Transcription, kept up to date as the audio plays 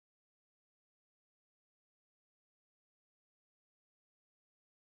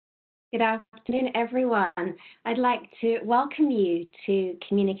Good afternoon, everyone. I'd like to welcome you to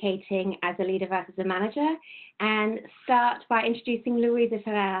Communicating as a Leader versus a Manager and start by introducing Louisa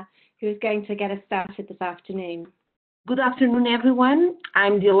Ferrer, who is going to get us started this afternoon. Good afternoon, everyone.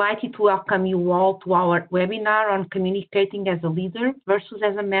 I'm delighted to welcome you all to our webinar on communicating as a leader versus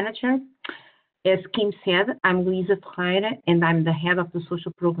as a manager. As Kim said, I'm Louisa Ferreira, and I'm the head of the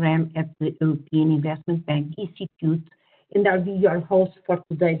social program at the European Investment Bank Institute, and I'll be your host for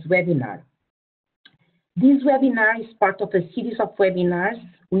today's webinar. This webinar is part of a series of webinars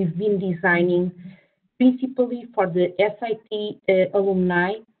we've been designing principally for the SIT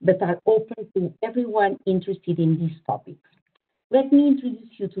alumni that are open to everyone interested in these topics. Let me introduce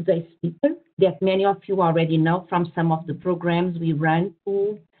you to today's speaker that many of you already know from some of the programs we run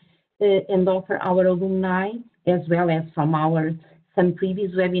to and offer our alumni, as well as from some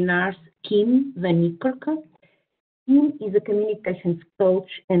previous webinars. Kim Van Niekerk. Kim is a communications coach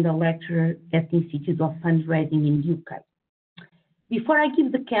and a lecturer at the Institute of Fundraising in the UK. Before I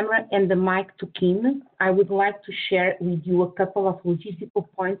give the camera and the mic to Kim, I would like to share with you a couple of logistical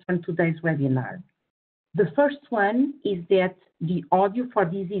points on today's webinar. The first one is that the audio for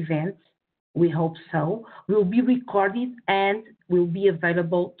these events, we hope so, will be recorded and will be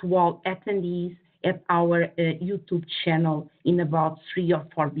available to all attendees at our YouTube channel in about 3 or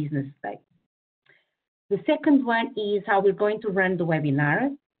 4 business days. The second one is how we're going to run the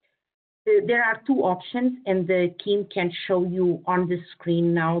webinar. There are 2 options, and Kim can show you on the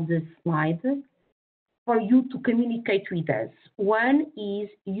screen now the slide for you to communicate with us. One is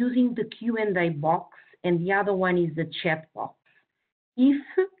using the Q&A box, and the other one is the chat box. If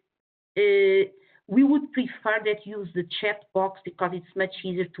we would prefer that you use the chat box because it's much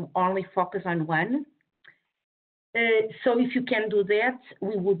easier to only focus on one. So if you can do that,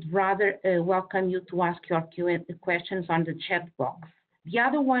 we would rather welcome you to ask your Q&A questions on the chat box. The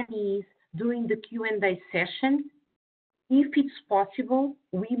other one is during the Q&A session, if it's possible,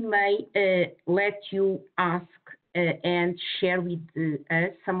 we may let you ask and share with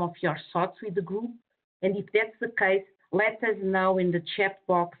us some of your thoughts with the group. And if that's the case, let us know in the chat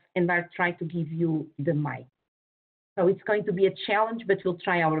box and I'll try to give you the mic. So it's going to be a challenge, but we'll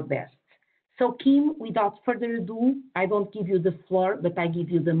try our best. So Kim, without further ado, I don't give you the floor, but I give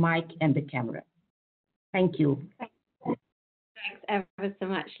you the mic and the camera. Thank you. Thanks ever so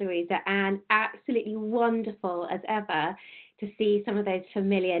much, Louisa, and absolutely wonderful as ever to see some of those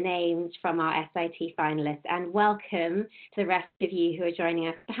familiar names from our SIT finalists, and welcome to the rest of you who are joining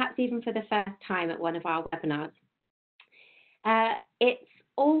us, perhaps even for the first time at one of our webinars. It's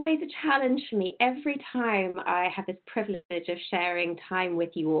always a challenge for me every time I have this privilege of sharing time with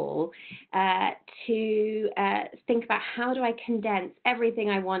you all to think about how do I condense everything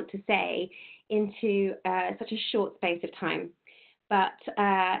I want to say into such a short space of time. But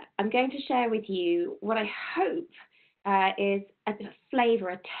I'm going to share with you what I hope is a flavor,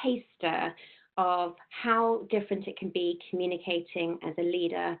 a taster of how different it can be communicating as a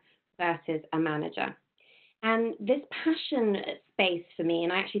leader versus a manager. And this passion space for me,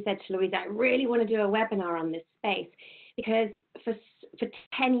 and I actually said to Louisa, I really want to do a webinar on this space because for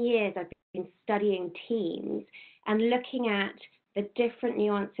 10 years I've been studying teams and looking at the different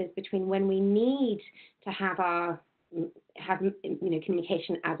nuances between when we need to have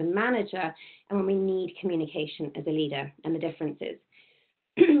communication as a manager and when we need communication as a leader, and the differences.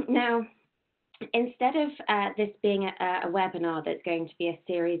 Now, instead of this being a webinar that's going to be a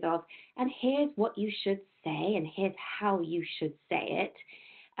series of, and here's what you should say, and here's how you should say it,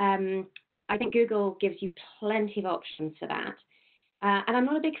 I think Google gives you plenty of options for that. And I'm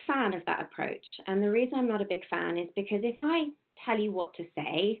not a big fan of that approach. And the reason I'm not a big fan is because if I tell you what to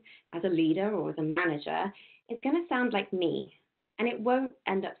say as a leader or as a manager, it's going to sound like me, and it won't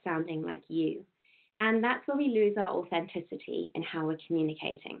end up sounding like you. And that's where we lose our authenticity in how we're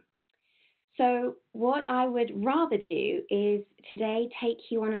communicating. So what I would rather do is today take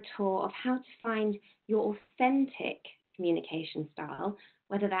you on a tour of how to find your authentic communication style,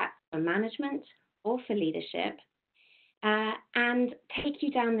 whether that's for management or for leadership, and take you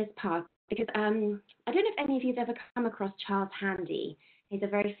down this path because I don't know if any of you have ever come across Charles Handy. He's a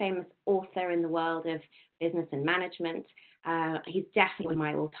very famous author in the world of business and management. He's definitely one of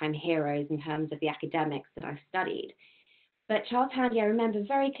my all-time heroes in terms of the academics that I've studied. But Charles Handy, I remember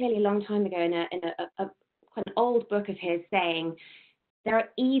very clearly a long time ago in quite an old book of his saying, there are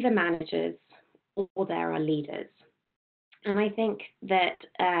either managers or there are leaders. And I think that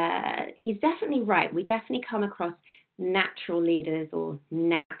he's definitely right. We definitely come across natural leaders or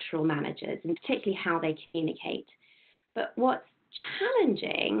natural managers, and particularly how they communicate. But what's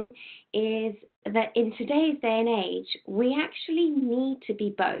challenging is that in today's day and age, we actually need to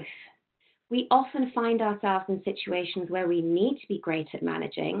be both. we often find ourselves in situations where we need to be great at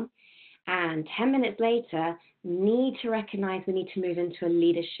managing, and 10 minutes later, need to recognize we need to move into a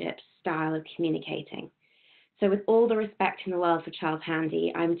leadership style of communicating. So with all the respect in the world for Charles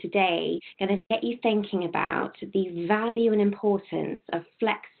Handy, I'm today going to get you thinking about the value and importance of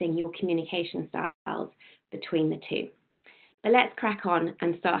flexing your communication styles between the two. But let's crack on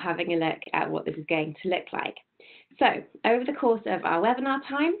and start having a look at what this is going to look like. So over the course of our webinar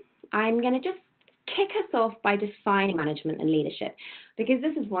time, I'm going to just kick us off by defining management and leadership, because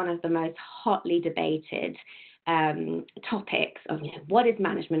this is one of the most hotly debated topics of what is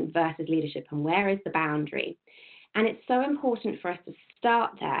management versus leadership and where is the boundary. And it's so important for us to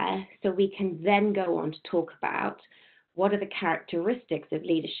start there so we can then go on to talk about what are the characteristics of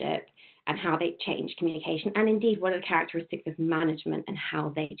leadership and how they change communication, and indeed what are the characteristics of management and how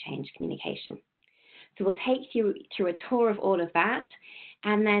they change communication. So we'll take you through a tour of all of that,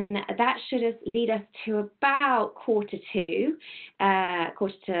 and then that should lead us to about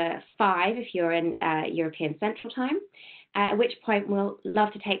 4:45 if you're in European Central Time, at which point we'll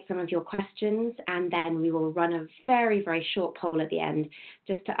love to take some of your questions, and then we will run a very, very short poll at the end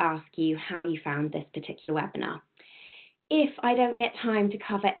just to ask you how you found this particular webinar. If I don't get time to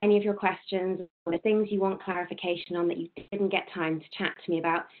cover any of your questions or the things you want clarification on that you didn't get time to chat to me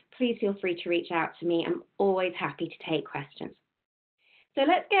about, please feel free to reach out to me. I'm always happy to take questions. So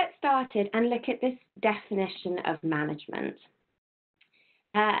let's get started and look at this definition of management.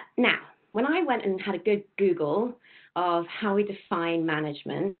 Now, when I went and had a good Google of how we define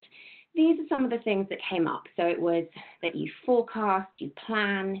management, these are some of the things that came up. So it was that you forecast, you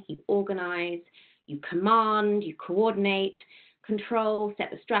plan, you organize, you command, you coordinate, control, set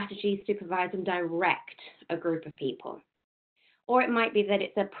the strategy, supervise, and direct a group of people. Or it might be that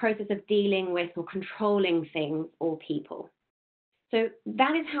it's a process of dealing with or controlling things or people. So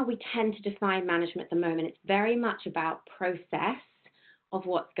that is how we tend to define management at the moment. It's very much about process of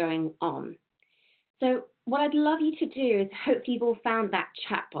what's going on. So what I'd love you to do is, hopefully you've all found that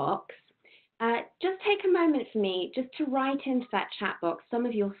chat box. Just take a moment for me just to write into that chat box some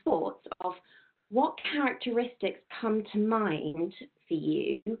of your thoughts of what characteristics come to mind for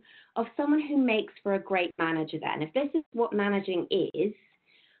you of someone who makes for a great manager then. If this is what managing is,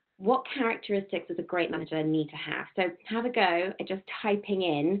 what characteristics does a great manager need to have? So have a go at just typing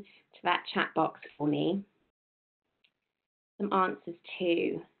in to that chat box for me some answers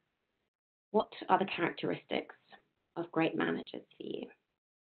to what are the characteristics of great managers for you.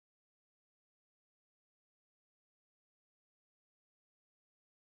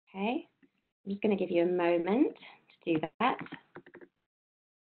 Okay, I'm just going to give you a moment to do that.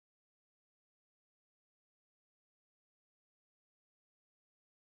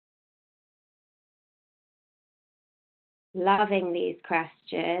 Loving these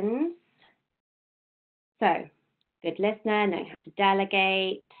questions. So, good listener, knowing how to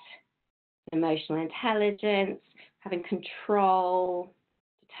delegate, emotional intelligence, having control,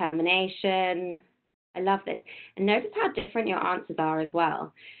 determination. I love this. And notice how different your answers are as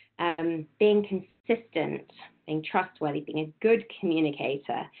well. Being consistent, being trustworthy, being a good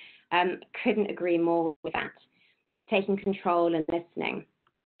communicator. Couldn't agree more with that. Taking control and listening.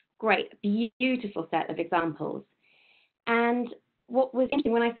 Great, beautiful set of examples. And what was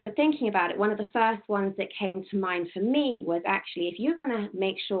interesting when I started thinking about it, one of the first ones that came to mind for me was actually, if you're going to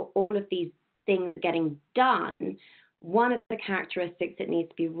make sure all of these things are getting done, one of the characteristics that needs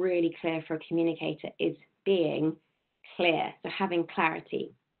to be really clear for a communicator is being clear, so having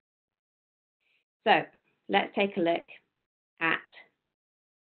clarity. So let's take a look at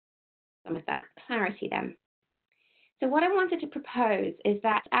some of that clarity then. So what I wanted to propose is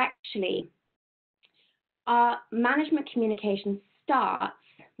that actually our management communication starts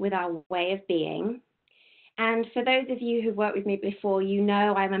with our way of being. And for those of you who've worked with me before, you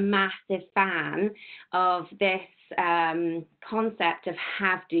know I'm a massive fan of this concept of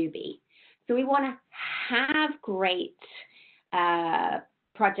have, do, be. So we want to have great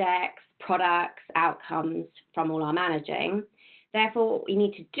projects, products, outcomes from all our managing. Therefore, what we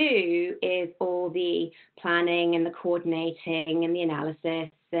need to do is all the planning and the coordinating and the analysis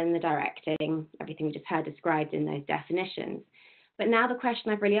and the directing, everything we just heard described in those definitions. But now the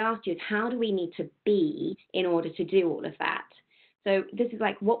question I've really asked you is, how do we need to be in order to do all of that? So this is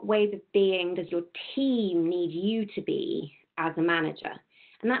like, what ways of being does your team need you to be as a manager?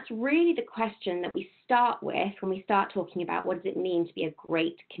 And that's really the question that we start with when we start talking about what does it mean to be a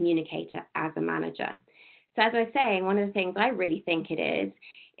great communicator as a manager. So as I was saying, one of the things I really think it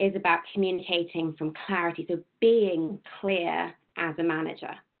is about communicating from clarity, so being clear as a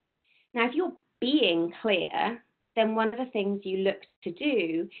manager. Now, if you're being clear, then one of the things you look to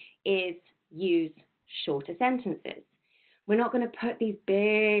do is use shorter sentences. We're not going to put these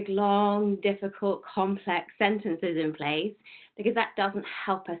big, long, difficult, complex sentences in place because that doesn't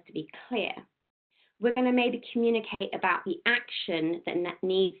help us to be clear. We're going to maybe communicate about the action that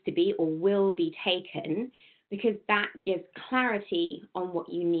needs to be or will be taken because that gives clarity on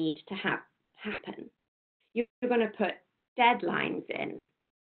what you need to have happen. You're going to put deadlines in,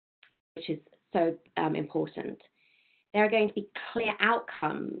 which is so important. There are going to be clear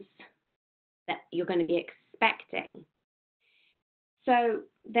outcomes that you're going to be expecting. So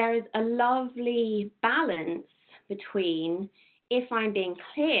there is a lovely balance between, if I'm being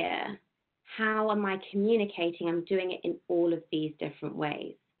clear, how am I communicating? I'm doing it in all of these different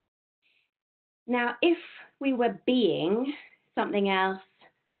ways. Now, if we were being something else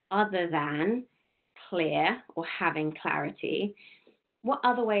other than clear or having clarity, what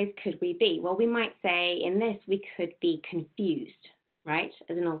other ways could we be? Well, we might say in this, we could be confused, right,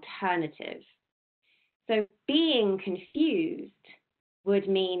 as an alternative. So being confused would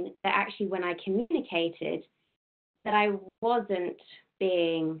mean that actually when I communicated, that I wasn't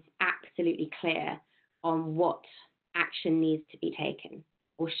being absolutely clear on what action needs to be taken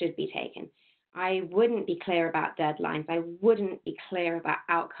or should be taken. I wouldn't be clear about deadlines. I wouldn't be clear about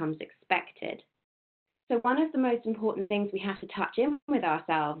outcomes expected. So one of the most important things we have to touch in with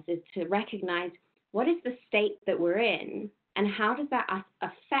ourselves is to recognize what is the state that we're in and how does that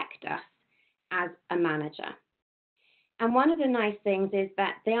affect us as a manager. And one of the nice things is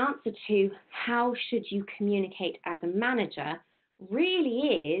that the answer to how should you communicate as a manager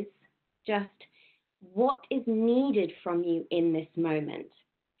really is just what is needed from you in this moment.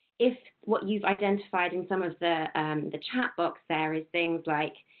 If what you've identified in some of the chat box there is things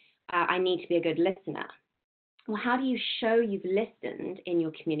like, I need to be a good listener. Well, how do you show you've listened in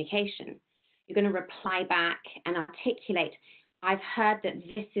your communication? You're going to reply back and articulate, I've heard that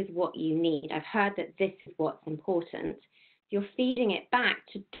this is what you need. I've heard that this is what's important. You're feeding it back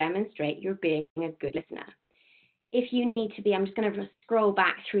to demonstrate you're being a good listener. If you need to be, I'm just going to scroll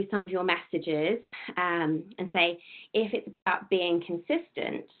back through some of your messages and say, if it's about being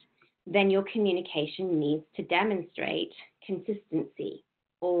consistent, then your communication needs to demonstrate consistency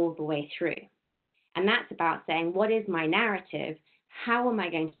all the way through. And that's about saying, what is my narrative? How am I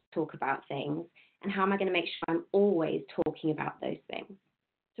going to talk about things? And how am I going to make sure I'm always talking about those things?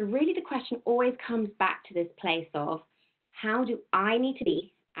 So really the question always comes back to this place of, how do I need to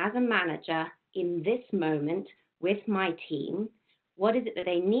be as a manager in this moment with my team? What is it that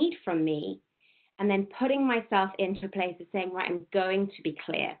they need from me? And then putting myself into a place of saying, right, I'm going to be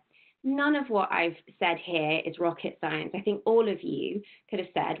clear. None of what I've said here is rocket science. I think all of you could have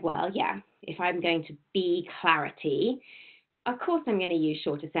said, well, yeah, if I'm going to be clarity, of course I'm going to use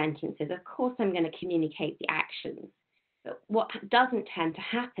shorter sentences. Of course I'm going to communicate the actions. But what doesn't tend to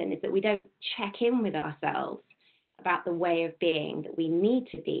happen is that we don't check in with ourselves about the way of being that we need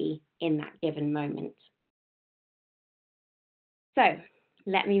to be in that given moment. So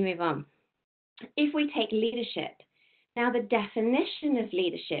let me move on. If we take leadership, now the definition of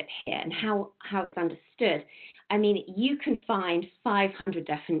leadership here and how it's understood, I mean, you can find 500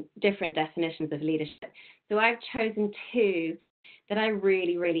 different definitions of leadership. So I've chosen two that I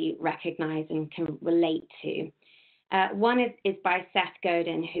really, really recognize and can relate to. One is by Seth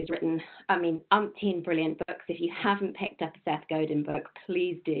Godin, who's written, umpteen brilliant books. If you haven't picked up a Seth Godin book,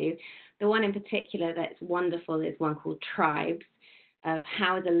 please do. The one in particular that's wonderful is one called Tribes, of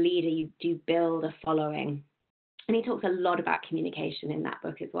how as a leader you do build a following. And he talks a lot about communication in that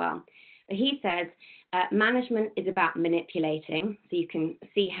book as well. But he says, management is about manipulating. So you can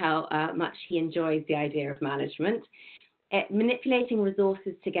see how much he enjoys the idea of management. Manipulating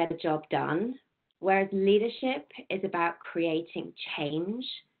resources to get a job done. Whereas leadership is about creating change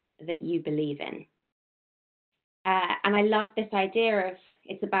that you believe in. And I love this idea of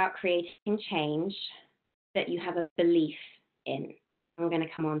it's about creating change that you have a belief in. And we're going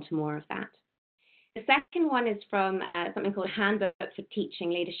to come on to more of that. The second one is from something called Handbook for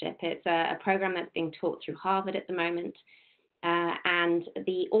Teaching Leadership. It's a program that's being taught through Harvard at the moment. And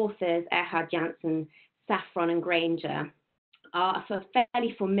the authors, Erhard Janssen, Saffron and Granger, are a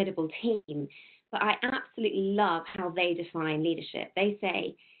fairly formidable team. But I absolutely love how they define leadership. They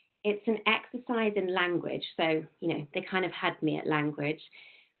say it's an exercise in language. So, they kind of had me at language,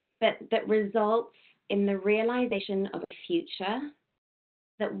 but that results in the realization of a future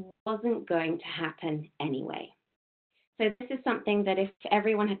that wasn't going to happen anyway. So this is something that if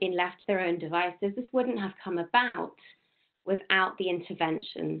everyone had been left to their own devices, this wouldn't have come about without the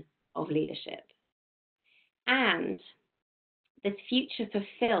intervention of leadership. And this future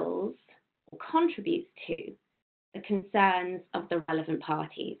fulfills or contributes to the concerns of the relevant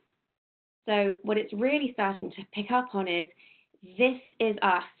parties. So what it's really starting to pick up on is this is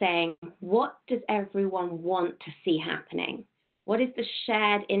us saying, what does everyone want to see happening? What is the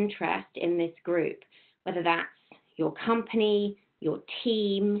shared interest in this group? Whether that's your company, your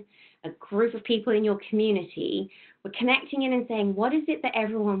team, a group of people in your community, we're connecting in and saying, what is it that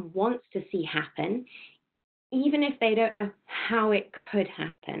everyone wants to see happen, even if they don't know how it could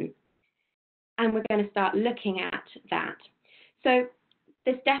happen? And we're going to start looking at that. So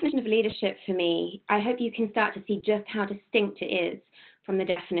this definition of leadership for me, I hope you can start to see just how distinct it is from the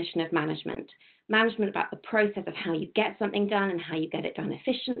definition of management. Management about the process of how you get something done and how you get it done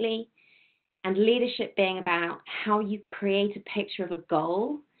efficiently, and leadership being about how you create a picture of a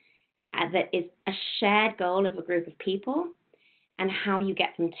goal that is a shared goal of a group of people and how you get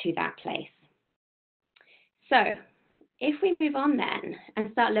them to that place. So if we move on then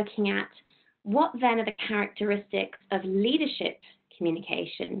and start looking at what then are the characteristics of leadership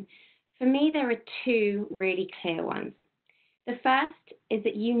communication, for me there are two really clear ones. The first is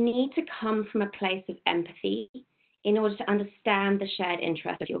that you need to come from a place of empathy in order to understand the shared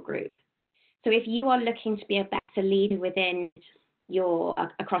interest of your group. So if you are looking to be a better leader within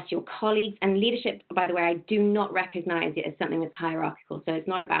across your colleagues, and leadership, by the way, I do not recognize it as something that's hierarchical. So it's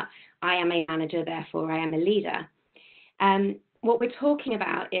not about I am a manager, therefore I am a leader. What we're talking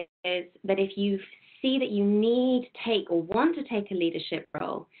about is that if you see that you need to take or want to take a leadership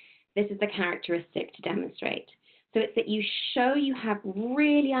role, this is the characteristic to demonstrate. So it's that you show you have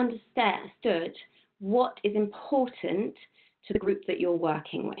really understood what is important to the group that you're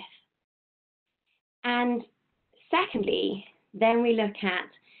working with. And secondly, then we look at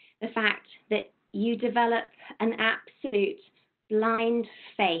the fact that you develop an absolute blind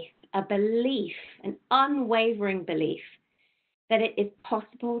faith, a belief, an unwavering belief that it is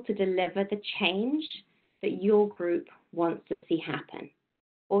possible to deliver the change that your group wants to see happen,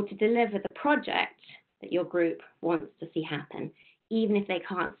 or to deliver the project that your group wants to see happen, even if they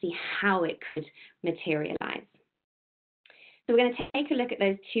can't see how it could materialize. So we're going to take a look at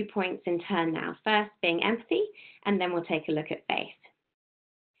those 2 points in turn now, first being empathy, and then we'll take a look at faith.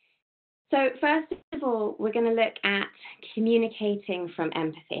 So first of all, we're going to look at communicating from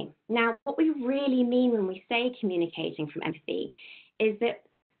empathy. Now, what we really mean when we say communicating from empathy is that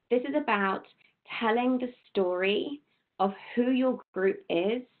this is about telling the story of who your group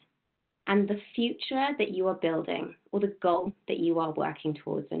is and the future that you are building, or the goal that you are working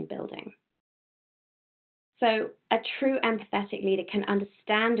towards and building. So a true empathetic leader can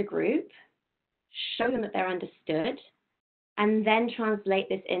understand a group, show them that they're understood, and then translate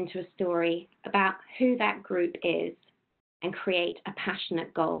this into a story about who that group is and create a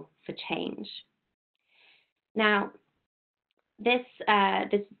passionate goal for change. Now, this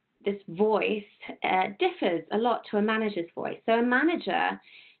voice differs a lot to a manager's voice. So a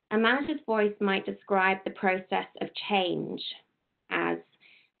manager's voice might describe the process of change as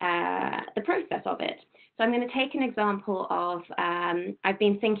the process of it. So I'm going to take an example of, I've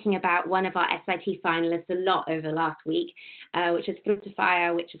been thinking about one of our SIT finalists a lot over the last week, which is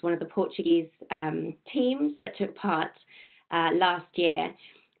Fundraising, which is one of the Portuguese teams that took part last year.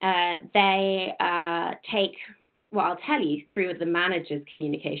 They take, well, I'll tell you through the manager's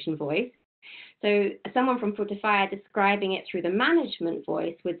communication voice. So someone from Fundraising describing it through the management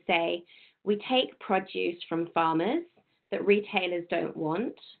voice would say, we take produce from farmers that retailers don't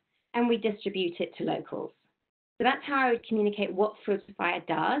want, and we distribute it to locals. So that's how I would communicate what Fruitifier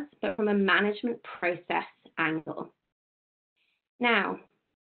does, but from a management process angle. Now,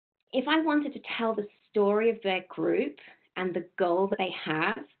 if I wanted to tell the story of their group and the goal that they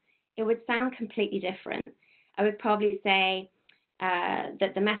have, it would sound completely different. I would probably say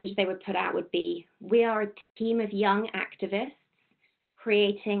that the message they would put out would be, we are a team of young activists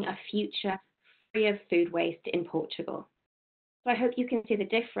creating a future free of food waste in Portugal. So I hope you can see the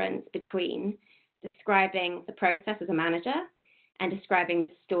difference between describing the process as a manager and describing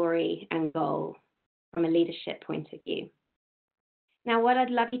the story and goal from a leadership point of view. Now, what I'd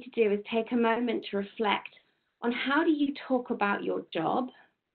love you to do is take a moment to reflect on how do you talk about your job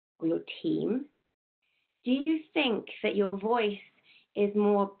or your team? Do you think that your voice is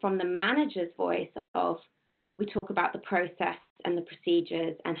more from the manager's voice of we talk about the process and the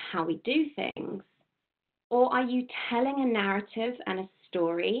procedures and how we do things? Or are you telling a narrative and a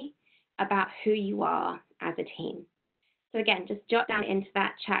story about who you are as a team? So again, just jot down into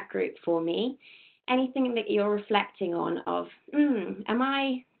that chat group for me anything that you're reflecting on of, am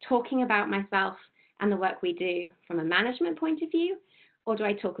I talking about myself and the work we do from a management point of view, or do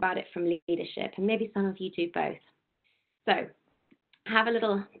I talk about it from leadership? And maybe some of you do both. So have a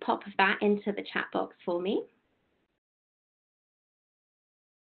little pop of that into the chat box for me.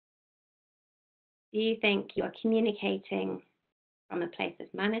 Do you think you are communicating from a place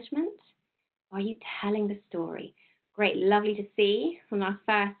of management, or are you telling the story? Great, lovely to see from our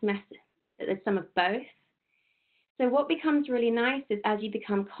first message that there's some of both. So what becomes really nice is as you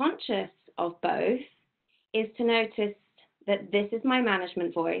become conscious of both, is to notice that this is my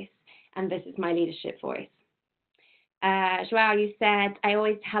management voice and this is my leadership voice. Joao, you said, I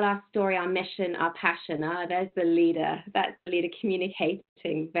always tell our story, our mission, our passion. There's the leader. That's the leader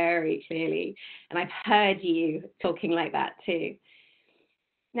communicating very clearly. And I've heard you talking like that too.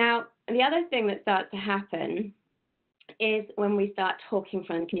 Now, the other thing that starts to happen is when we start talking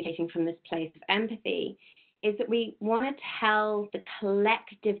from, communicating from this place of empathy, is that we want to tell the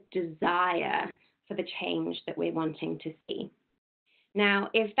collective desire for the change that we're wanting to see. Now,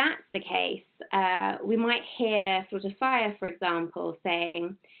 if that's the case, we might hear sort of Fire, for example,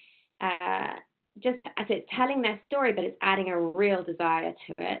 saying, just as it's telling their story, but it's adding a real desire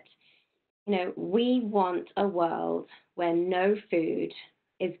to it. You know, we want a world where no food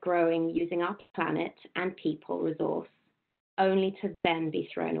is growing using our planet and people resource, only to then be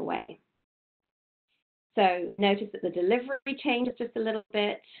thrown away. So notice that the delivery changes just a little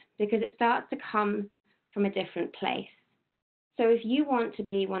bit because it starts to come from a different place. So if you want to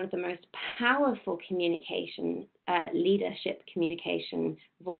be one of the most powerful communication, leadership communication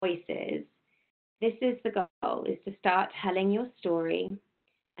voices, this is the goal, is to start telling your story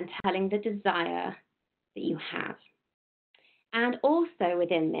and telling the desire that you have. And also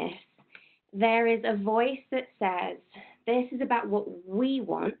within this, there is a voice that says, this is about what we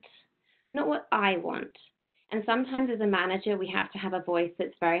want, not what I want. And sometimes as a manager, we have to have a voice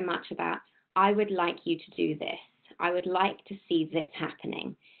that's very much about, I would like you to do this. I would like to see this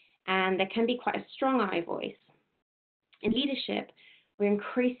happening. And there can be quite a strong I voice. In leadership, we're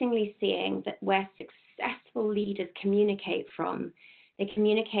increasingly seeing that where successful leaders communicate from, they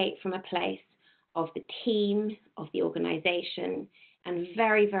communicate from a place of the team, of the organization, and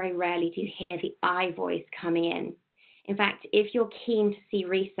very, very rarely do you hear the I voice coming in. In fact, if you're keen to see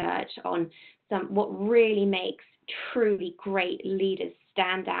research on what really makes truly great leaders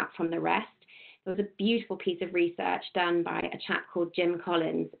stand out from the rest, there was a beautiful piece of research done by a chap called Jim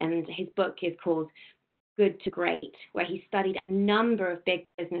Collins, and his book is called Good to Great, where he studied a number of big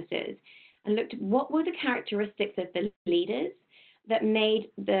businesses and looked at what were the characteristics of the leaders that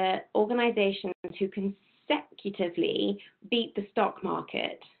made the organizations who consecutively beat the stock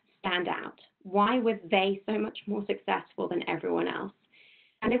market stand out. Why were they so much more successful than everyone else?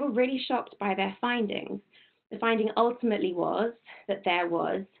 And they were really shocked by their findings. The finding ultimately was that there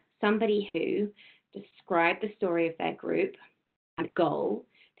was somebody who described the story of their group and a goal.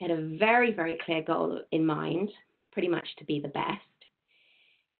 They had a very, very clear goal in mind, pretty much to be the best.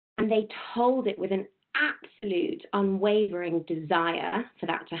 And they told it with an absolute unwavering desire for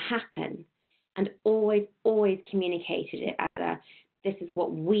that to happen, and always, always communicated it as this is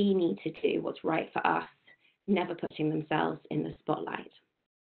what we need to do, what's right for us, never putting themselves in the spotlight.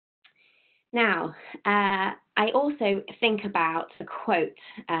 Now, I also think about a quote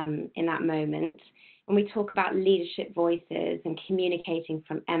in that moment when we talk about leadership voices and communicating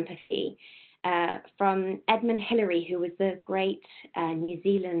from empathy from Edmund Hillary, who was the great New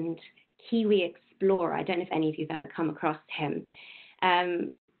Zealand Kiwi explorer. I don't know if any of you have ever come across him.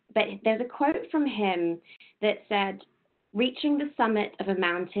 But there's a quote from him that said, reaching the summit of a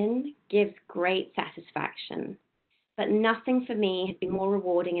mountain gives great satisfaction. But nothing for me has been more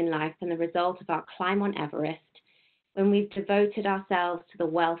rewarding in life than the result of our climb on Everest, when we've devoted ourselves to the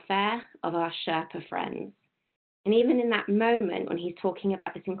welfare of our Sherpa friends. And even in that moment, when he's talking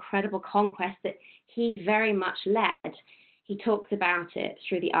about this incredible conquest that he very much led, he talks about it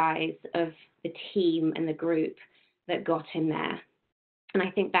through the eyes of the team and the group that got him there. And I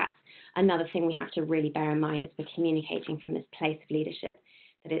think that's another thing we have to really bear in mind as we're communicating from this place of leadership,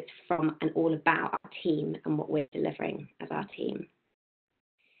 that it's from and all about our team and what we're delivering as our team.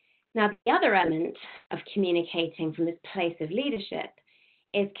 Now, the other element of communicating from this place of leadership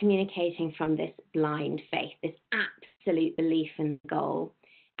is communicating from this blind faith, this absolute belief in the goal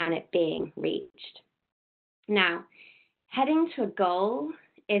and it being reached. Now, heading to a goal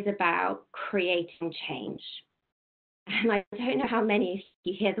is about creating change. And I don't know how many of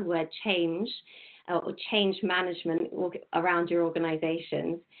you hear the word change or change management around your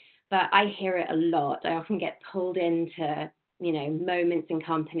organizations, but I hear it a lot. I often get pulled into, moments in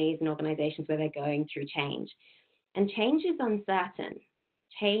companies and organizations where they're going through change. And change is uncertain.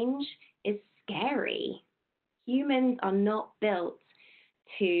 Change is scary. Humans are not built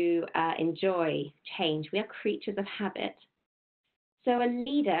to enjoy change. We are creatures of habit. So a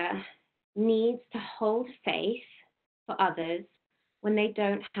leader needs to hold faith for others when they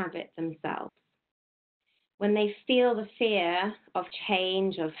don't have it themselves. when they feel the fear of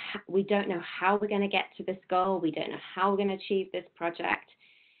change, of we don't know how we're going to get to this goal, we don't know how we're going to achieve this project,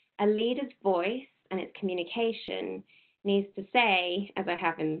 a leader's voice and its communication needs to say, as I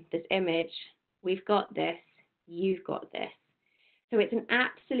have in this image, we've got this, you've got this. So it's an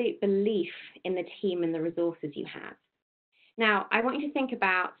absolute belief in the team and the resources you have. Now, I want you to think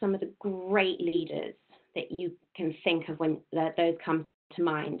about some of the great leaders that you can think of when those come to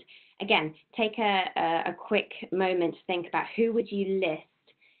mind. Again, take a quick moment to think about who would you list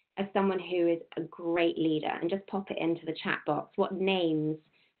as someone who is a great leader, and just pop it into the chat box. What names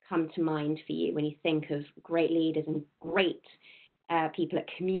come to mind for you when you think of great leaders and great people at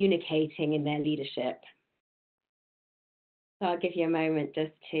communicating in their leadership? So I'll give you a moment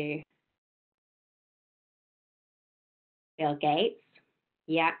just to. Bill Gates,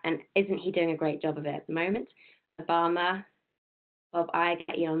 yeah, and isn't he doing a great job of it at the moment? Obama, Bob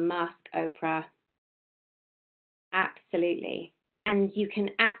Iger, Elon Musk, Oprah, absolutely. And you can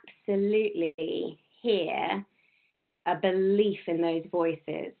absolutely hear a belief in those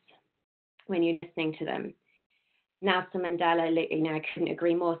voices when you're listening to them. Nelson Mandela, I couldn't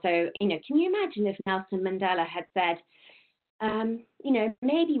agree more. So, can you imagine if Nelson Mandela had said,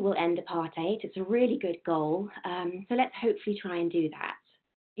 maybe we'll end apartheid. It's a really good goal. So let's hopefully try and do that.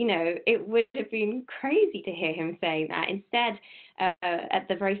 It would have been crazy to hear him saying that. Instead, at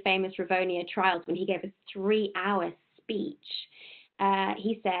the very famous Rivonia trials, when he gave a 3-hour speech,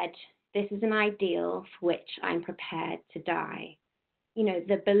 he said, "This is an ideal for which I'm prepared to die."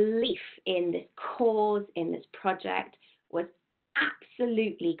 The belief in this cause, in this project, was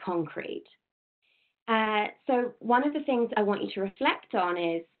absolutely concrete. So one of the things I want you to reflect on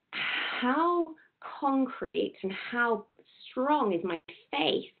is how concrete and how strong is my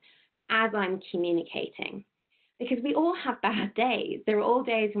faith as I'm communicating? Because we all have bad days. There are all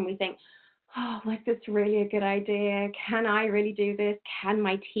days when we think, oh, was this really a good idea? Can I really do this? Can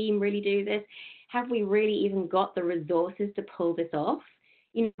my team really do this? Have we really even got the resources to pull this off?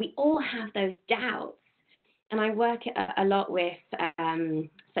 We all have those doubts. And I work a lot with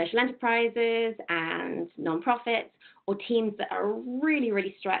social enterprises and nonprofits or teams that are really,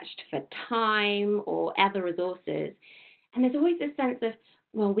 really stretched for time or other resources. And there's always this sense of,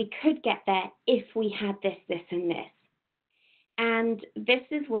 well, we could get there if we had this, this, and this. And this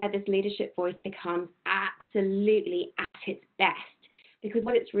is where this leadership voice becomes absolutely at its best. Because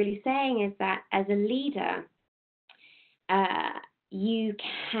what it's really saying is that as a leader, you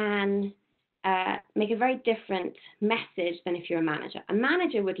can make a very different message than if you're a manager. A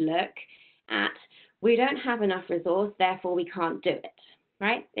manager would look at, we don't have enough resource, therefore we can't do it,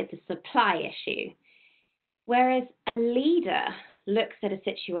 right? It's a supply issue. Whereas a leader looks at a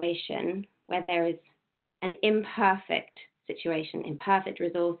situation where there is an imperfect situation, imperfect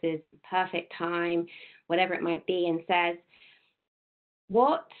resources, perfect time, whatever it might be, and says,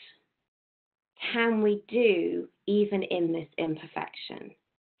 what can we do even in this imperfection?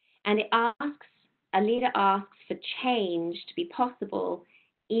 And a leader asks for change to be possible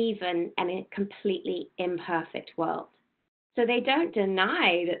even in a completely imperfect world. So they don't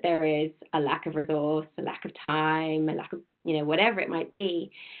deny that there is a lack of resource, a lack of time, a lack of, whatever it might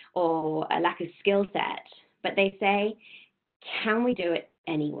be, or a lack of skill set, but they say, can we do it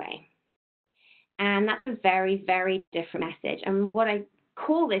anyway? And that's a very, very different message. And what I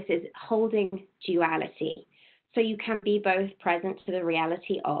call this is holding duality. So you can be both present to the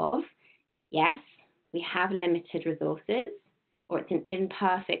reality of, yes, we have limited resources, or it's an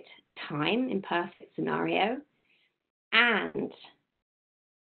imperfect time, imperfect scenario, and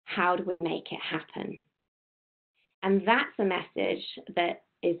how do we make it happen? And that's a message that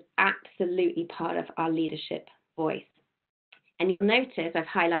is absolutely part of our leadership voice. And you'll notice I've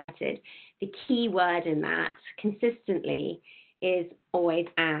highlighted the key word in that consistently is always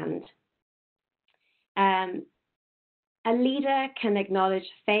and. A leader can acknowledge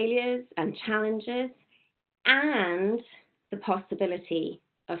failures and challenges and the possibility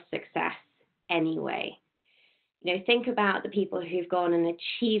of success anyway. Think about the people who've gone and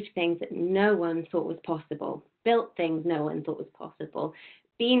achieved things that no one thought was possible, built things no one thought was possible,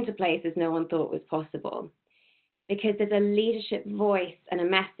 been to places no one thought was possible. Because there's a leadership voice and a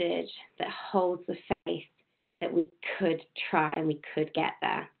message that holds the faith that we could try and we could get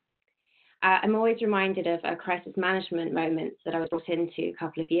there. I'm always reminded of a crisis management moment that I was brought into a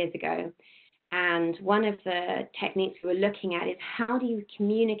couple of years ago. And one of the techniques we were looking at is how do you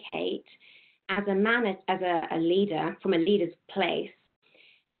communicate as a leader, from a leader's place,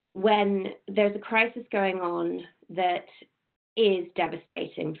 when there's a crisis going on that is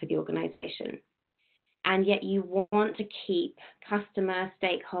devastating for the organization. And yet you want to keep customer,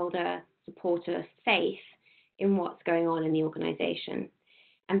 stakeholder, supporter faith in what's going on in the organization.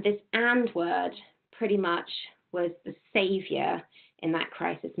 And this "and" word pretty much was the savior in that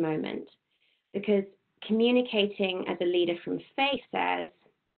crisis moment, because communicating as a leader from faith says,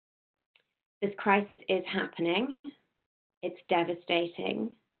 this crisis is happening, it's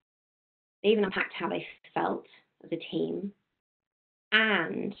devastating. They even unpacked how they felt as a team,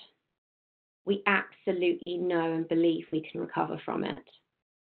 and we absolutely know and believe we can recover from it.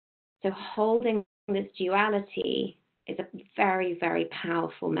 So holding this duality is a very, very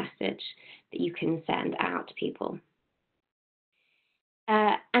powerful message that you can send out to people.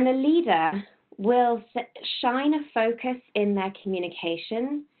 And a leader will shine a focus in their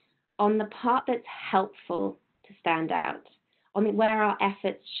communication on the part that's helpful to stand out, on where our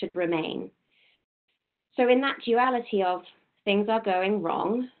efforts should remain. So in that duality of things are going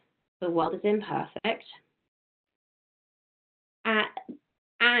wrong, the world is imperfect,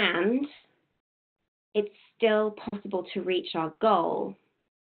 and it's still possible to reach our goal,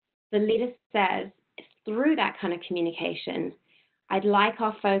 the leader says, through that kind of communication, I'd like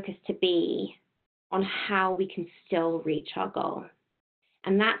our focus to be on how we can still reach our goal.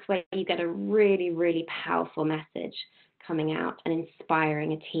 And that's where you get a really, really powerful message coming out and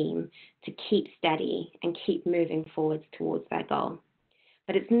inspiring a team to keep steady and keep moving forwards towards their goal.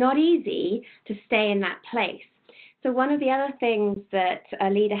 But it's not easy to stay in that place. So one of the other things that a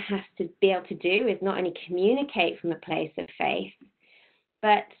leader has to be able to do is not only communicate from a place of faith,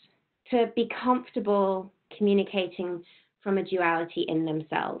 but to be comfortable communicating from a duality in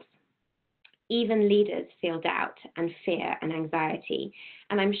themselves. Even leaders feel doubt and fear and anxiety.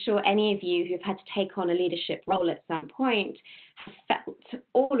 And I'm sure any of you who've had to take on a leadership role at some point have felt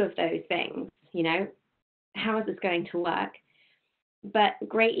all of those things. You know, how is this going to work? But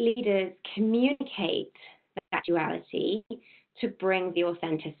great leaders communicate that duality to bring the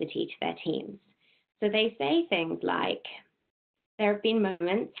authenticity to their teams. So they say things like, there have been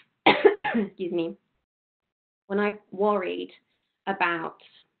moments, excuse me, when I've worried about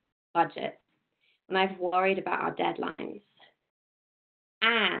budgets, when I've worried about our deadlines.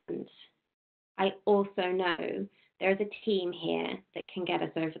 And I also know there's a team here that can get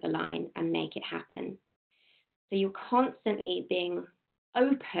us over the line and make it happen. So you're constantly being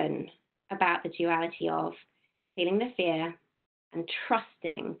open about the duality of feeling the fear and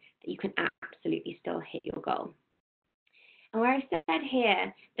trusting that you can absolutely still hit your goal. And where I said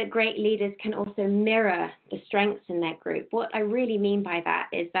here that great leaders can also mirror the strengths in their group, what I really mean by that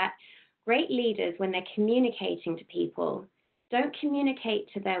is that great leaders, when they're communicating to people, don't communicate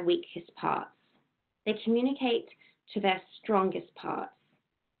to their weakest parts. They communicate to their strongest parts.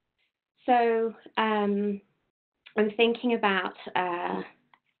 So I'm thinking about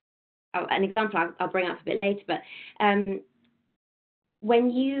an example I'll bring up a bit later, but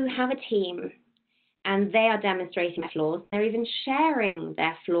when you have a team and they are demonstrating their flaws, they're even sharing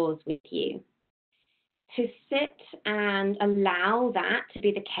their flaws with you. To sit and allow that to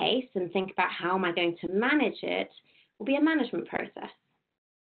be the case and think about how am I going to manage it will be a management process.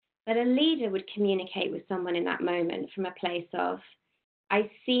 But a leader would communicate with someone in that moment from a place of, I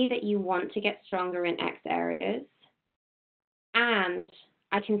see that you want to get stronger in X areas, and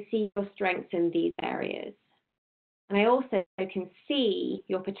I can see your strengths in these areas. And I also can see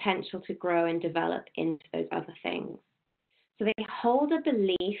your potential to grow and develop into those other things. So they hold a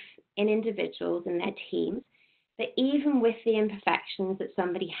belief in individuals and their teams that even with the imperfections that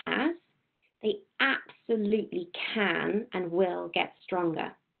somebody has, they absolutely can and will get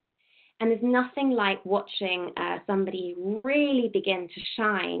stronger. And there's nothing like watching somebody really begin to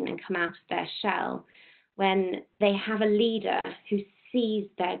shine and come out of their shell when they have a leader who sees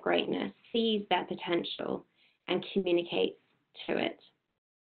their greatness, sees their potential, and communicates to it.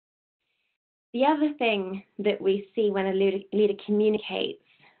 The other thing that we see when a leader communicates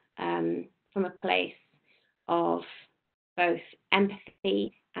from a place of both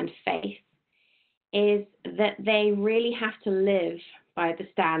empathy and faith is that they really have to live by the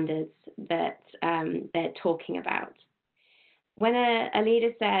standards that they're talking about. When a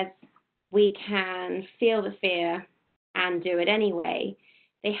leader says, we can feel the fear and do it anyway,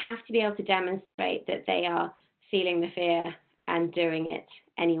 they have to be able to demonstrate that they are feeling the fear and doing it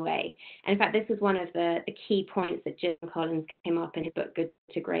anyway. And in fact, this was one of the key points that Jim Collins came up in his book, Good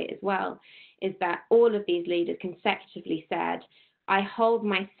to Great as well, is that all of these leaders consecutively said, I hold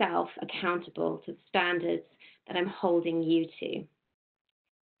myself accountable to the standards that I'm holding you to.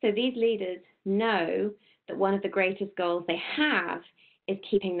 So these leaders know that one of the greatest goals they have is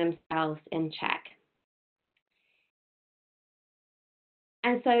keeping themselves in check.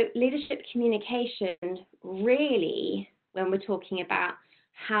 And so leadership communication really, when we're talking about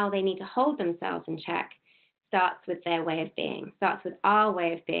how they need to hold themselves in check, starts with their way of being, starts with our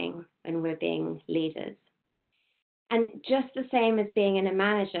way of being when we're being leaders. And just the same as being in a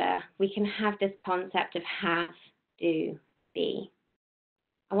manager, we can have this concept of have, do, be.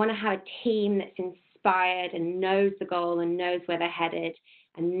 I want to have a team that's inspired and knows the goal and knows where they're headed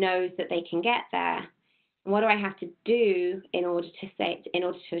and knows that they can get there. And what do I have to do in order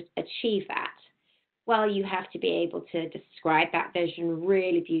to achieve that? Well, you have to be able to describe that vision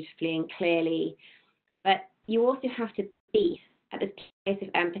really beautifully and clearly, but you also have to be at this place of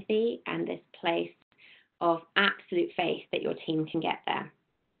empathy and this place of absolute faith that your team can get there,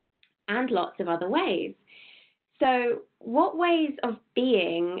 and lots of other ways. So what ways of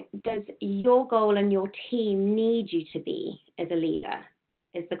being does your goal and your team need you to be as a leader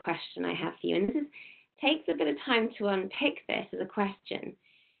is the question I have for you. And this takes a bit of time to unpick this as a question.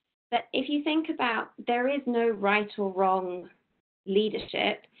 But if you think about, there is no right or wrong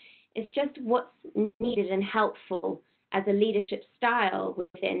leadership. It's just what's needed and helpful as a leadership style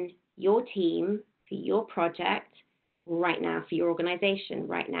within your team, for your project, right now, for your organization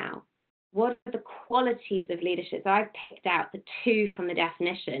right now. What are the qualities of leadership? So I've picked out the two from the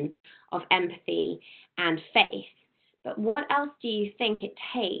definition of empathy and faith. But what else do you think it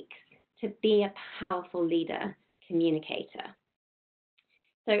takes to be a powerful leader, communicator?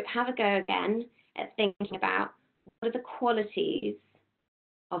 So have a go again at thinking about what are the qualities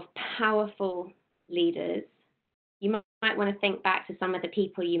of powerful leaders. You might want to think back to some of the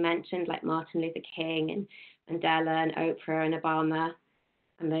people you mentioned, like Martin Luther King and Mandela and Oprah and Obama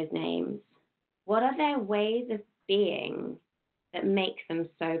and those names. What are their ways of being that make them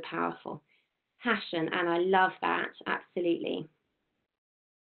so powerful? Passion, and I love that, absolutely.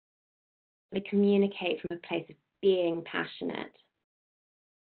 They communicate from a place of being passionate.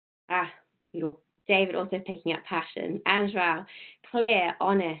 David also picking up passion. Angela, clear,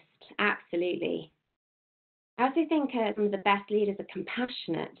 honest, absolutely. I also think some of the best leaders are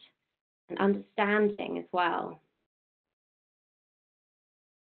compassionate and understanding as well.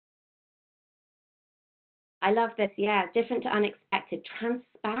 I love this, yeah, different to unexpected,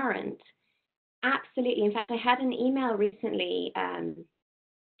 transparent, absolutely. In fact, I had an email recently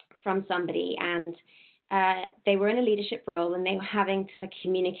from somebody, and they were in a leadership role and they were having to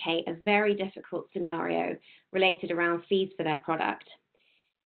communicate a very difficult scenario related around fees for their product.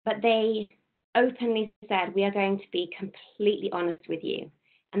 But they openly said, we are going to be completely honest with you.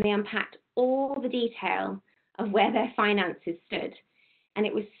 And they unpacked all the detail of where their finances stood. And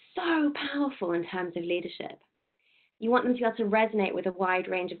it was so powerful in terms of leadership. You want them to be able to resonate with a wide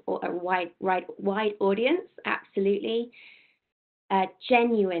range of a wide audience, absolutely.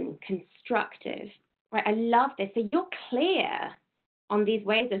 Genuine, constructive. Right, I love this. So you're clear on these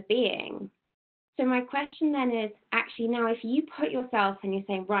ways of being. So my question then is, actually now if you put yourself and you're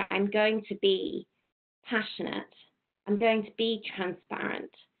saying, right, I'm going to be passionate, I'm going to be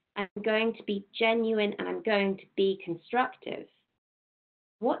transparent, I'm going to be genuine, and I'm going to be constructive.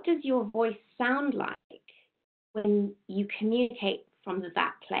 What does your voice sound like when you communicate from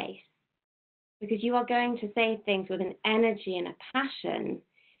that place? Because you are going to say things with an energy and a passion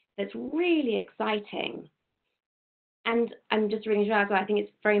that's really exciting. And I'm just reading as well, I think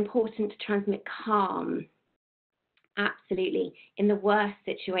it's very important to transmit calm, absolutely, in the worst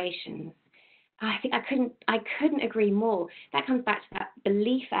situations. I think I couldn't agree more. That comes back to that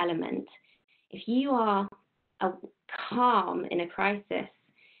belief element. If you are calm in a crisis,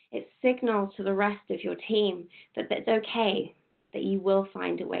 it signals to the rest of your team that it's okay, that you will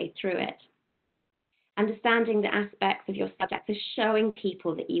find a way through it. Understanding the aspects of your subject is showing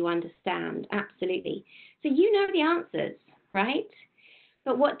people that you understand, absolutely. So you know the answers, right?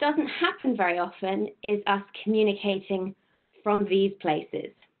 But what doesn't happen very often is us communicating from these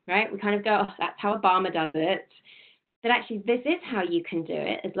places, right? We kind of go, oh, that's how Obama does it. But actually, this is how you can do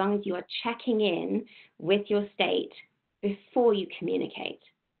it as long as you are checking in with your state before you communicate.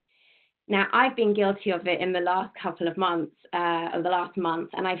 Now, I've been guilty of it in the last couple of months, or the last month,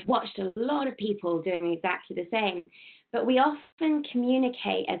 and I've watched a lot of people doing exactly the same. But we often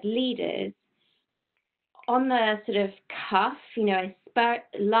communicate as leaders on the sort of cuff, you know,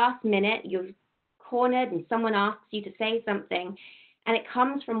 last minute, you're cornered and someone asks you to say something, and it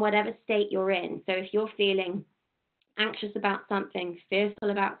comes from whatever state you're in. So if you're feeling anxious about something, fearful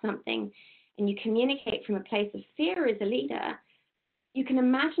about something, and you communicate from a place of fear as a leader, you can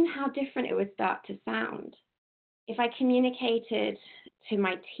imagine how different it would start to sound. If I communicated to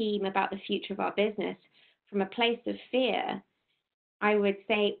my team about the future of our business from a place of fear, I would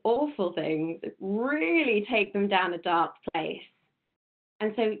say awful things, really take them down a dark place.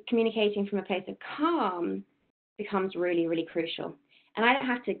 And so communicating from a place of calm becomes really, really crucial. And I don't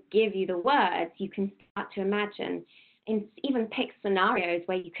have to give you the words. You can start to imagine and even pick scenarios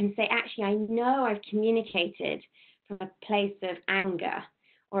where you can say, actually, I know I've communicated from a place of anger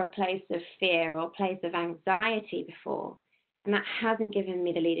or a place of fear or a place of anxiety before, and that hasn't given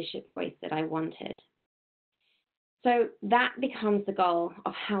me the leadership voice that I wanted. So that becomes the goal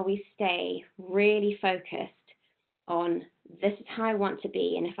of how we stay really focused on this is how I want to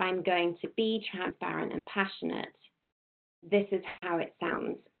be, and if I'm going to be transparent and passionate, this is how it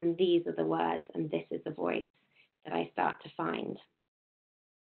sounds, and these are the words, and this is the voice that I start to find.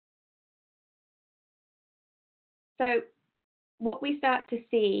 So what we start to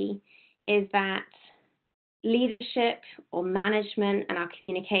see is that leadership or management and our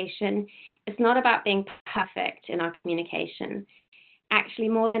communication, it's not about being perfect in our communication. Actually,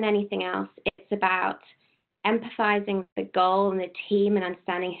 more than anything else, it's about empathizing with the goal and the team and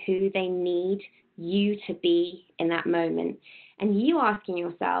understanding who they need you to be in that moment. And you asking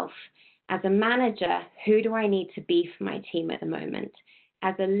yourself, as a manager, who do I need to be for my team at the moment?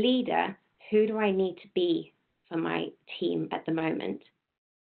 As a leader, who do I need to be for my team at the moment?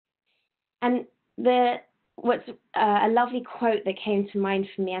 And what's a lovely quote that came to mind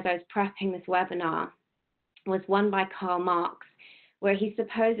for me as I was prepping this webinar was one by Karl Marx, where he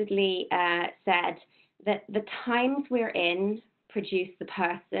supposedly said that the times we're in produce the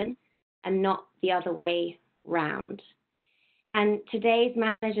person and not the other way round. And today's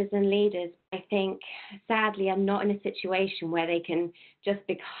managers and leaders, I think, sadly, are not in a situation where they can just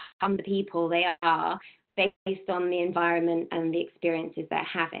become the people they are based on the environment and the experiences they're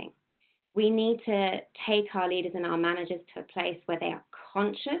having. We need to take our leaders and our managers to a place where they are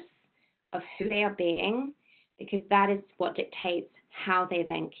conscious of who they are being, because that is what dictates how they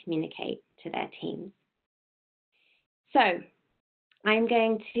then communicate to their teams. So I'm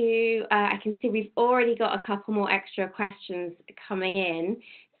going to, I can see we've already got a couple more extra questions coming in.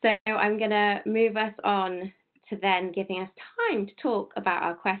 So I'm going to move us on to then giving us time to talk about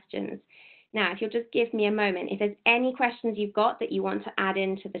our questions. Now, if you'll just give me a moment, if there's any questions you've got that you want to add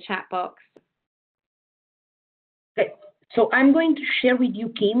into the chat box. Okay. So I'm going to share with you,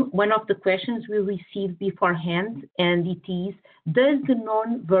 Kim, one of the questions we received beforehand, and it is, does the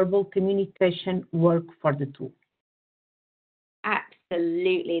non-verbal communication work for the tool?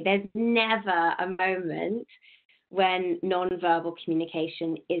 Absolutely. There's never a moment when non-verbal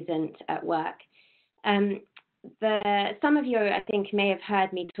communication isn't at work. Some of you, I think, may have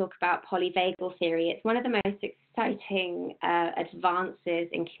heard me talk about polyvagal theory. It's one of the most exciting advances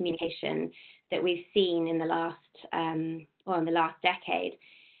in communication that we've seen in the last decade.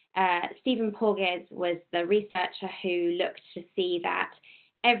 Stephen Porges was the researcher who looked to see that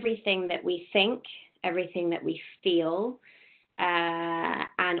everything that we think, everything that we feel,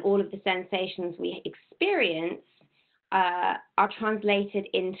 and all of the sensations we experience are translated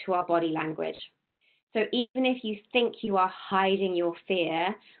into our body language. So even if you think you are hiding your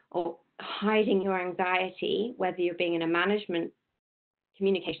fear or hiding your anxiety, whether you're being in a management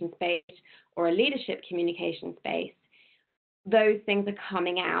communication space or a leadership communication space, those things are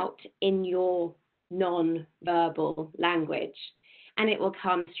coming out in your non-verbal language. And it will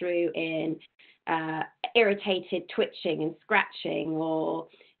come through in irritated twitching and scratching, or,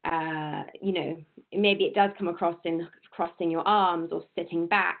 maybe it does come across in crossing your arms or sitting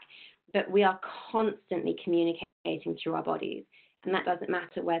back. But we are constantly communicating through our bodies. And that doesn't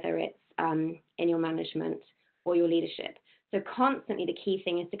matter whether it's in your management or your leadership. So constantly the key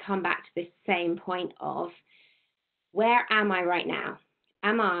thing is to come back to this same point of, where am I right now?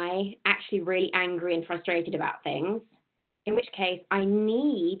 Am I actually really angry and frustrated about things? In which case I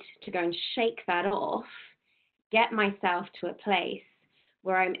need to go and shake that off, get myself to a place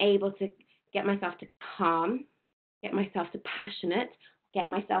where I'm able to get myself to calm, get myself to passionate,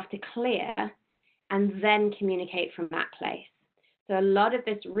 get myself to clear, and then communicate from that place. So a lot of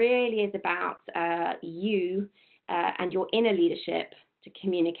this really is about you and your inner leadership to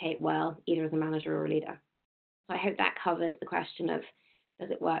communicate well, either as a manager or a leader. So I hope that covers the question of,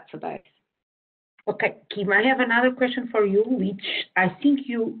 does it work for both? Okay, Kim, I have another question for you, which I think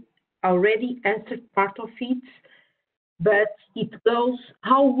you already answered part of it, but it goes,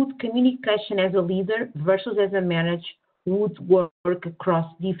 how would communication as a leader versus as a manager would work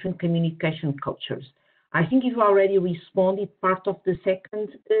across different communication cultures? I think you've already responded part of the second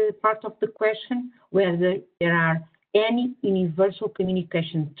part of the question, whether there are any universal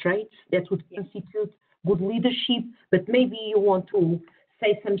communication traits that would constitute good leadership, but maybe you want to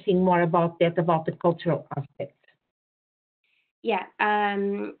say something more about that, about the cultural aspect. Yeah,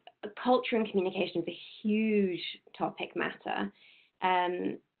 culture and communication is a huge topic matter.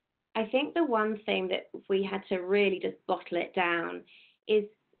 I think the one thing that if we had to really just bottle it down is,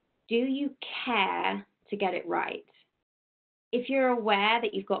 do you care to get it right? If you're aware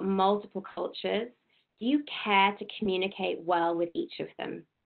that you've got multiple cultures, do you care to communicate well with each of them?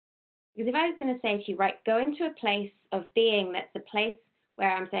 Because if I was going to say to you, right, go into a place of being that's a place where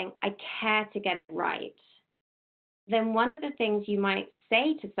I'm saying, I care to get it right, then one of the things you might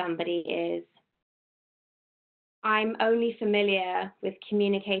say to somebody is, I'm only familiar with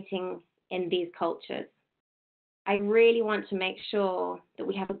communicating in these cultures. I really want to make sure that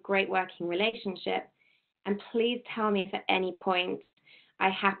we have a great working relationship. And please tell me if at any point I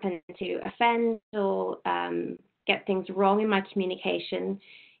happen to offend or get things wrong in my communication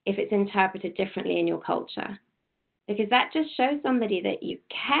if it's interpreted differently in your culture. Because that just shows somebody that you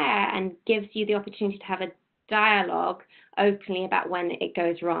care and gives you the opportunity to have a dialogue openly about when it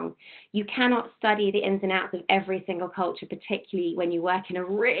goes wrong. You cannot study the ins and outs of every single culture, particularly when you work in a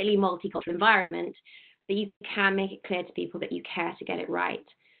really multicultural environment, but you can make it clear to people that you care to get it right.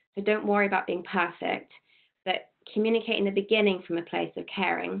 So don't worry about being perfect, but communicate in the beginning from a place of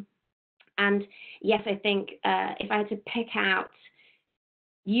caring. And yes, I think if I had to pick out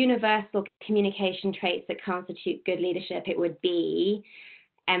universal communication traits that constitute good leadership, it would be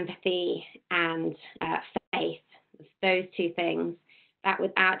empathy and faith. Those two things. That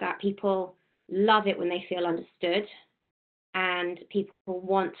without doubt, people love it when they feel understood, and people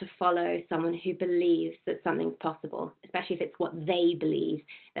want to follow someone who believes that something's possible, especially if it's what they believe,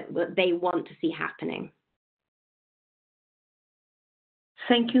 that what they want to see happening.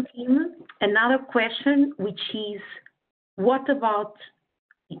 Thank you, Kim. Another question, which is, what about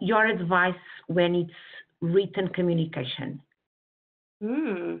your advice when it's written communication?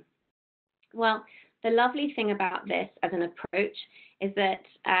 Well, the lovely thing about this as an approach is that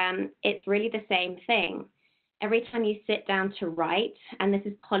it's really the same thing. Every time you sit down to write, and this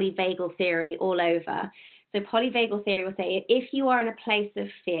is polyvagal theory all over. So polyvagal theory will say if you are in a place of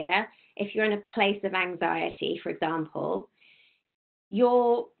fear, if you're in a place of anxiety, for example,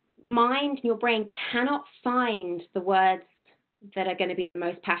 your mind, your brain cannot find the words that are going to be the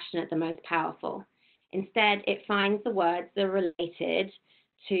most passionate, the most powerful. Instead, it finds the words that are related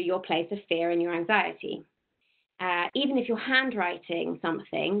to your place of fear and your anxiety. Even if you're handwriting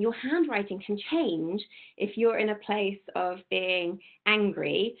something, your handwriting can change if you're in a place of being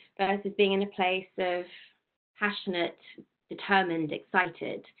angry versus being in a place of passionate, determined,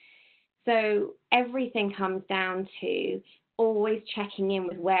 excited. So everything comes down to always checking in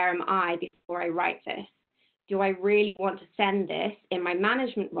with where am I before I write this. Do I really want to send this in my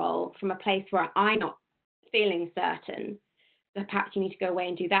management role from a place where I'm not feeling certain? So perhaps you need to go away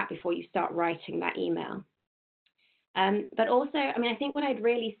and do that before you start writing that email. But also, I think what I'd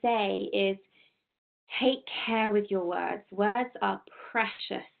really say is take care with your words. Words are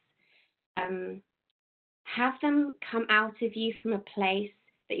precious. Have them come out of you from a place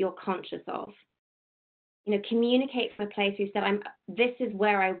that you're conscious of. Communicate from a place where you said, this is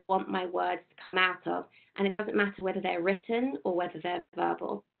where I want my words to come out of. And it doesn't matter whether they're written or whether they're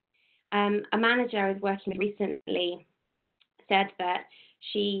verbal. A manager I was working with recently said that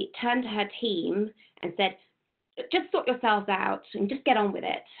she turned to her team and said, just sort yourselves out and just get on with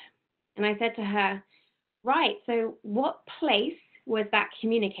it. And I said to her, right, so what place was that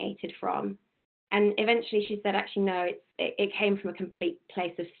communicated from? And eventually she said, actually, no, it came from a complete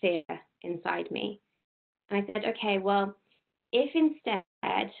place of fear inside me. And I said, okay, well, if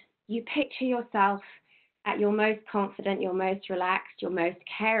instead you picture yourself at your most confident, your most relaxed, your most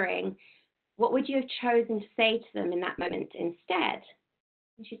caring, what would you have chosen to say to them in that moment instead?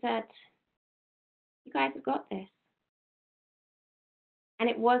 And she said, you guys have got this. And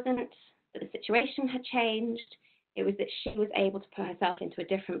it wasn't that the situation had changed, it was that she was able to put herself into a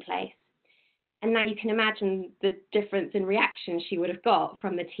different place. And now you can imagine the difference in reaction she would have got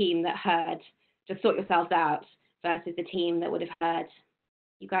from the team that heard, just sort yourselves out, versus the team that would have heard,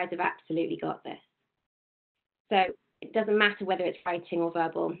 you guys have absolutely got this. So it doesn't matter whether it's writing or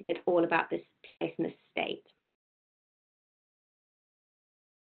verbal, it's all about this place and this state.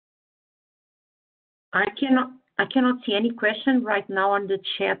 I cannot see any question right now on the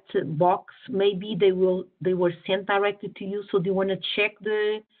chat box. Maybe they were sent directly to you. So do you want to check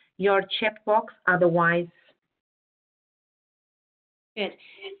your chat box? Otherwise, good.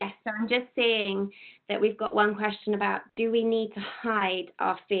 Yes. So I'm just seeing that we've got one question about, do we need to hide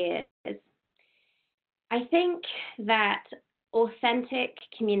our fears? I think that authentic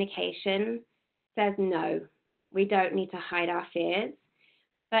communication says no. We don't need to hide our fears.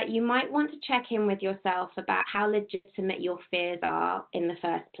 But you might want to check in with yourself about how legitimate your fears are in the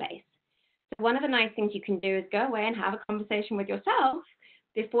first place. So one of the nice things you can do is go away and have a conversation with yourself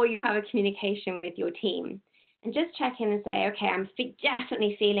before you have a communication with your team. And just check in and say, okay, I'm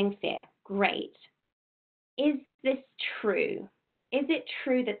definitely feeling fear. Great. Is this true? Is it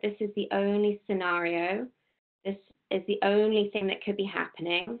true that this is the only scenario? This is the only thing that could be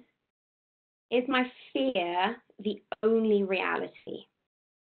happening? Is my fear the only reality?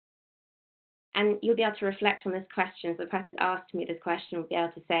 And you'll be able to reflect on this question. So the person asked me this question will be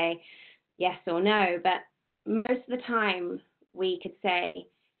able to say yes or no. But most of the time, we could say,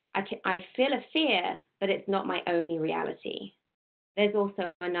 I feel a fear, but it's not my only reality. There's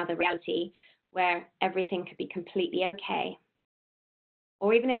also another reality where everything could be completely okay.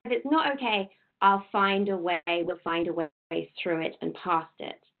 Or even if it's not okay, I'll find a way, we'll find a way through it and past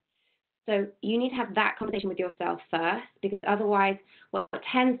it. So you need to have that conversation with yourself first, because otherwise what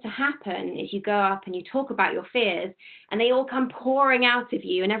tends to happen is you go up and you talk about your fears and they all come pouring out of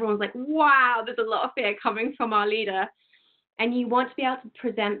you and everyone's like, wow, there's a lot of fear coming from our leader. And you want to be able to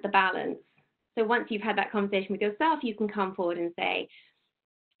present the balance. So once you've had that conversation with yourself, you can come forward and say,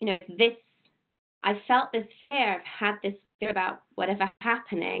 I felt this fear, I've had this fear about whatever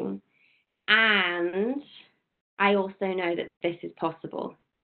happening, and I also know that this is possible.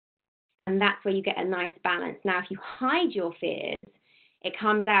 And that's where you get a nice balance. Now, if you hide your fears, it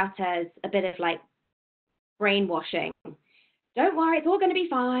comes out as a bit of like brainwashing. Don't worry, it's all going to be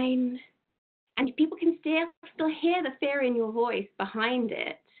fine. And people can still hear the fear in your voice behind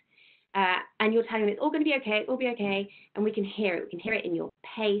it. And you're telling them it's all going to be okay, it will be okay. And we can hear it. We can hear it in your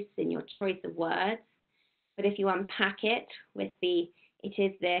pace, in your choice of words. But if you unpack it with it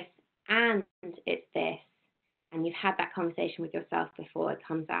is this and it's this, and you've had that conversation with yourself before, it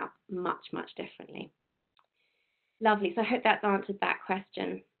comes out much, much differently. Lovely. So I hope that's answered that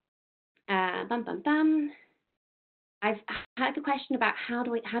question. I've had a question about how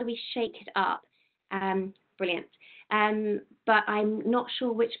do we shake it up. Brilliant. But I'm not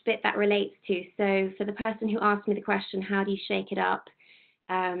sure which bit that relates to. So for the person who asked me the question, how do you shake it up?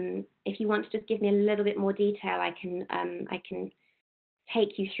 If you want to just give me a little bit more detail, I can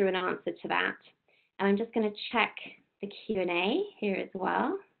take you through an answer to that. And I'm just going to check the Q&A here as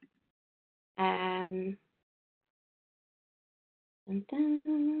well. So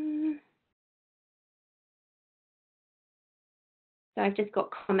I've just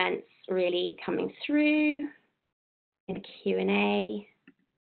got comments really coming through in the Q&A.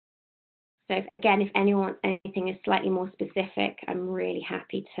 So if anyone wants anything is slightly more specific, I'm really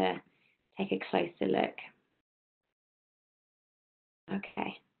happy to take a closer look.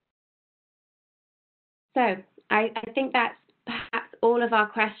 Okay. So I think that's perhaps all of our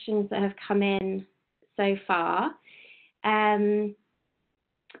questions that have come in so far.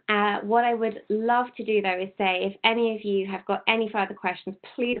 What I would love to do, though, is say if any of you have got any further questions,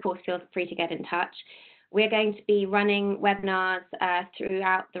 please, of course, feel free to get in touch. We're going to be running webinars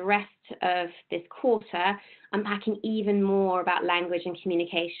throughout the rest of this quarter, unpacking even more about language and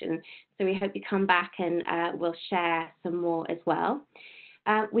communication. So we hope you come back and we'll share some more as well.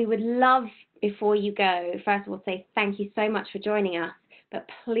 We would love, before you go, first of all, say thank you so much for joining us. But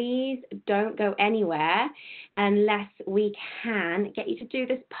please don't go anywhere unless we can get you to do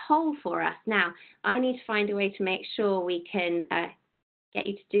this poll for us. Now, I need to find a way to make sure we can get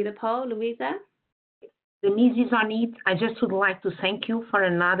you to do the poll, Louisa. Denise is on it. I just would like to thank you for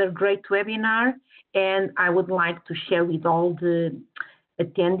another great webinar, and I would like to share with all the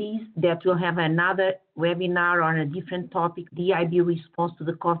attendees that we'll have another webinar on a different topic, DIB response to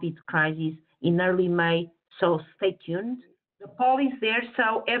the COVID crisis, in early May, so stay tuned. The poll is there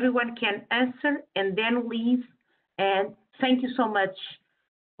so everyone can answer and then leave. And thank you so much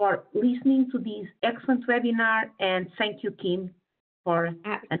for listening to this excellent webinar. And thank you, Kim, for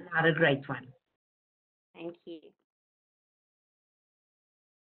another great one. Thank you.